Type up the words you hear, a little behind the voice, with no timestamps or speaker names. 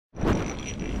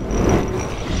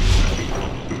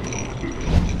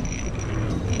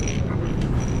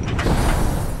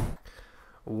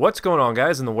What's going on,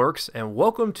 guys, in the works, and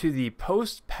welcome to the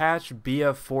post-patch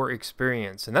BF4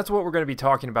 experience. And that's what we're going to be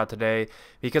talking about today,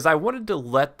 because I wanted to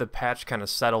let the patch kind of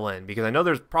settle in, because I know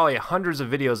there's probably hundreds of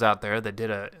videos out there that did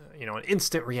an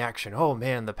instant reaction. Oh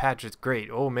man, the patch is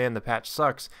great. Oh man, the patch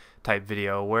sucks type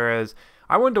video. Whereas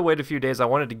I wanted to wait a few days. I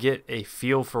wanted to get a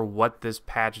feel for what this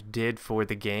patch did for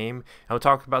the game. And we'll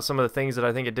talk about some of the things that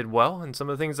I think it did well and some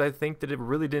of the things I think that it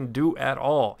really didn't do at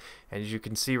all. And as you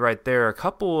can see right there, a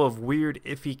couple of weird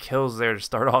iffy kills there to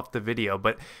start off the video.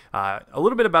 But a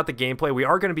little bit about the gameplay. We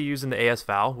are going to be using the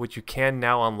VAL, which you can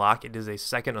now unlock. It is a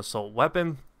second assault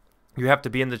weapon. You have to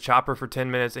be in the chopper for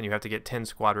 10 minutes and you have to get 10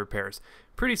 squad repairs.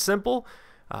 Pretty simple.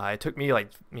 It took me like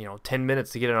 10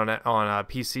 minutes to get it on a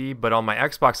PC, but on my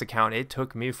Xbox account it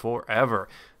took me forever.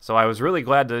 So I was really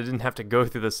glad that I didn't have to go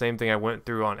through the same thing I went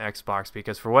through on Xbox,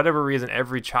 because for whatever reason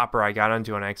every chopper I got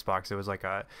onto on Xbox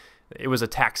it was a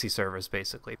taxi service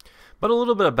basically. But a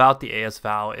little bit about the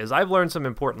VAL is I've learned some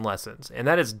important lessons, and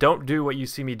that is don't do what you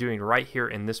see me doing right here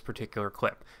in this particular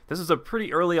clip. This is a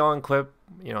pretty early on clip.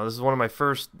 This is one of my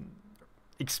first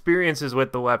experiences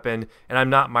with the weapon, and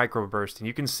I'm not microbursting.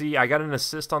 You can see I got an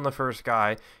assist on the first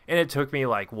guy, and it took me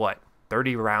like, what,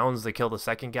 30 rounds to kill the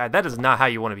second guy? That is not how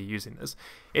you want to be using this.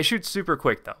 It shoots super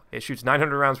quick though. It shoots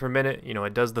 900 rounds per minute.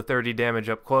 It does the 30 damage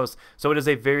up close, so it is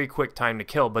a very quick time to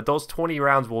kill, but those 20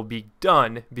 rounds will be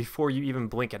done before you even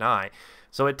blink an eye.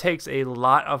 So it takes a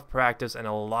lot of practice and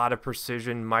a lot of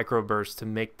precision microbursts to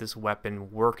make this weapon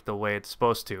work the way it's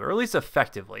supposed to, or at least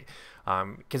effectively.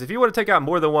 Because if you want to take out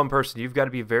more than one person, you've got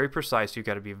to be very precise. You've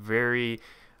got to be very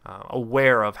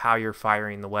aware of how you're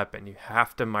firing the weapon. You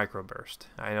have to microburst.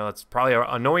 I know it's probably an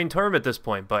annoying term at this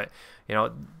point, but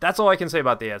that's all I can say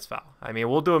about the VAL. I mean,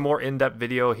 we'll do a more in-depth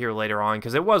video here later on,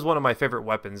 because it was one of my favorite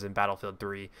weapons in Battlefield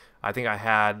 3. I think I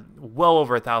had well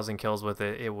over 1,000 kills with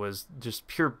it. It was just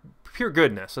pure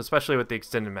goodness, especially with the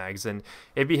extended mags, and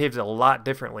it behaves a lot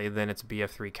differently than its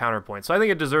BF3 counterpoint. So I think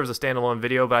it deserves a standalone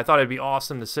video, but I thought it'd be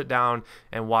awesome to sit down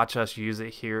and watch us use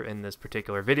it here in this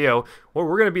particular video, where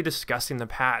we're going to be discussing the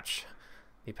patch.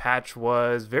 The patch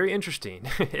was very interesting.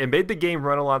 It made the game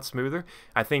run a lot smoother.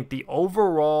 I think the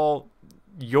overall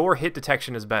your hit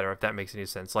detection is better, if that makes any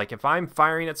sense. Like if I'm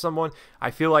firing at someone,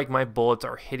 I feel like my bullets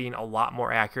are hitting a lot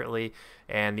more accurately,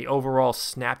 and the overall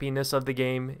snappiness of the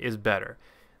game is better.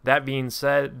 That being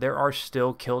said, there are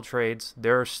still kill trades.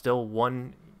 There are still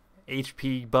 1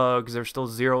 HP bugs. There's still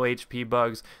 0 HP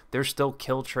bugs. There's still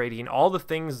kill trading. All the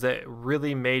things that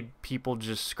really made people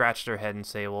just scratch their head and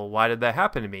say, well, why did that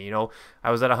happen to me?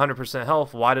 I was at 100%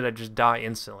 health. Why did I just die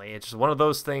instantly? It's just one of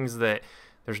those things that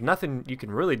there's nothing you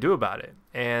can really do about it.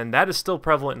 And that is still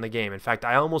prevalent in the game. In fact,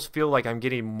 I almost feel like I'm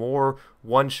getting more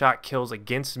one-shot kills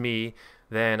against me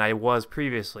than I was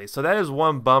previously. So that is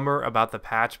one bummer about the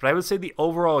patch, but I would say the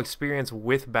overall experience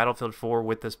with Battlefield 4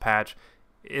 with this patch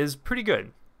is pretty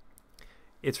good.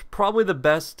 It's probably the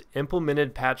best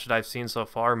implemented patch that I've seen so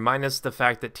far, minus the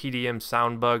fact that TDM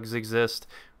sound bugs exist,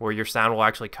 where your sound will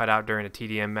actually cut out during a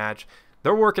TDM match.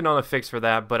 They're working on a fix for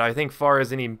that, but I think far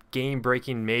as any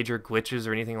game-breaking major glitches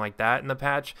or anything like that in the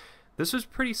patch, this was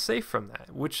pretty safe from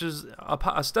that, which is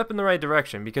a step in the right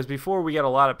direction, because before we got a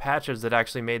lot of patches that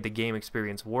actually made the game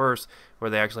experience worse, where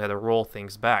they actually had to roll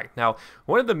things back. Now,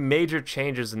 one of the major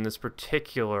changes in this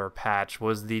particular patch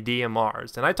was the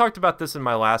DMRs, and I talked about this in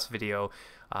my last video,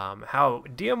 how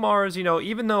DMRs,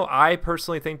 even though I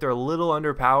personally think they're a little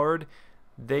underpowered,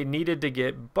 they needed to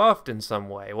get buffed in some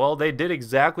way. Well, they did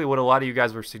exactly what a lot of you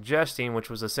guys were suggesting, which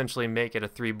was essentially make it a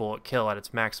 3-bullet kill at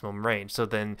its maximum range. So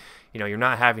then, you're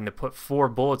not having to put 4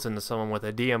 bullets into someone with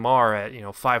a DMR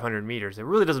at, 500 meters. It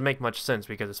really doesn't make much sense,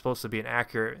 because it's supposed to be an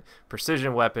accurate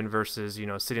precision weapon versus,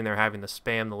 sitting there having to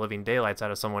spam the living daylights out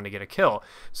of someone to get a kill.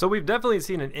 So we've definitely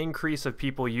seen an increase of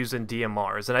people using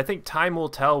DMRs, and I think time will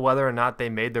tell whether or not they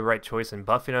made the right choice in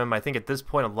buffing them. I think at this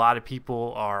point a lot of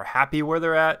people are happy where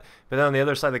they're at, but then on the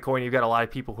other side of the coin, you've got a lot of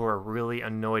people who are really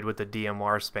annoyed with the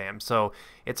DMR spam. So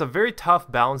it's a very tough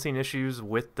balancing issues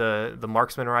with the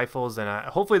marksman rifles, and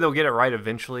hopefully they'll get it right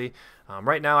eventually.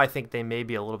 Right now I think they may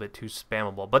be a little bit too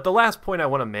spammable. But the last point I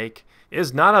want to make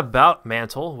is not about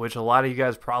Mantle, which a lot of you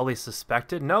guys probably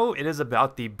suspected. No, it is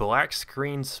about the black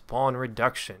screen spawn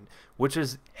reduction, which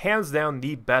is hands down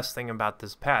the best thing about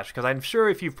this patch, because I'm sure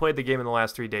if you've played the game in the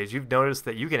last 3 days, you've noticed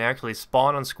that you can actually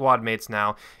spawn on squad mates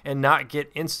now and not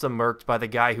get insta-murked by the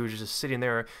guy who's just sitting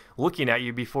there looking at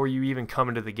you before you even come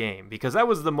into the game. Because that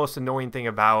was the most annoying thing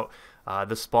about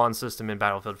the spawn system in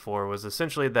Battlefield 4, was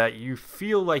essentially that you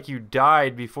feel like you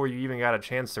died before you even got a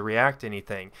chance to react to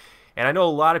anything. And I know a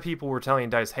lot of people were telling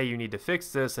DICE, hey, you need to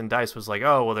fix this, and DICE was like,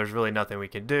 oh, well, there's really nothing we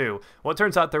can do. Well, it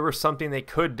turns out there was something they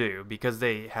could do, because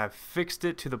they have fixed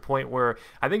it to the point where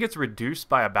I think it's reduced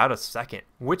by about a second,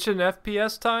 which in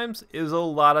FPS times is a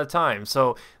lot of time.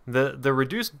 So the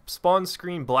reduced spawn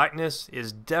screen blackness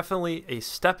is definitely a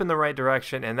step in the right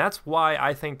direction, and that's why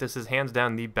I think this is hands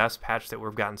down the best patch that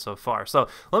we've gotten so far. So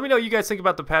let me know what you guys think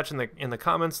about the patch in the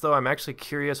comments, though. I'm actually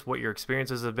curious what your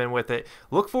experiences have been with it.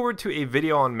 Look forward to a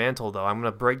video on Mantle, though. I'm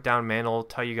going to break down Mantle,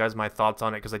 tell you guys my thoughts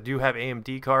on it, because I do have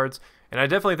AMD cards, and I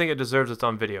definitely think it deserves its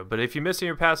own video. But if you missed any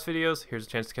of your past videos, here's a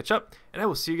chance to catch up, and I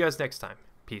will see you guys next time.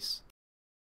 Peace.